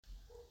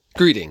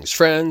Greetings,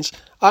 friends.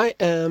 I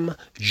am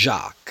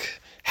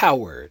Jacque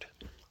Howard.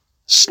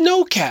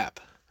 Snowcap,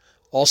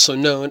 also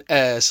known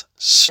as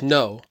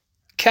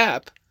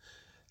Snowcap,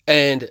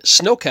 and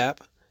Snowcap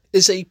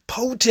is a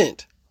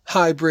potent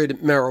hybrid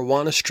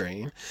marijuana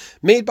strain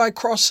made by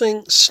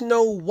crossing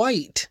snow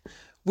white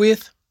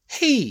with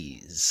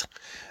haze.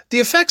 The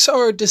effects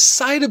are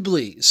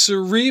decidedly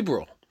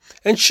cerebral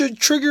and should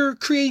trigger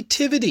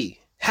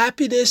creativity,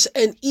 happiness,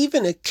 and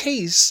even a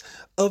case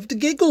of the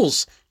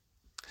giggles.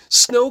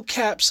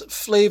 Snowcap's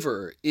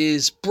flavor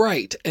is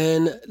bright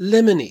and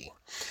lemony,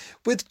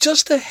 with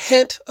just a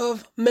hint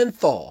of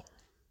menthol.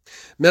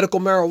 Medical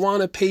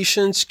marijuana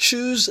patients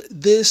choose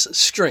this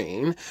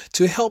strain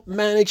to help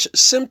manage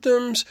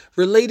symptoms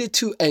related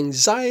to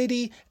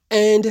anxiety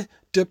and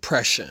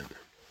depression.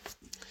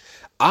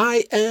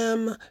 I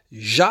am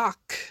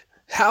Jacque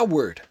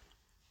Howard.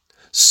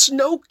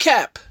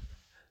 Snowcap,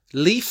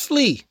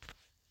 Leafly.com.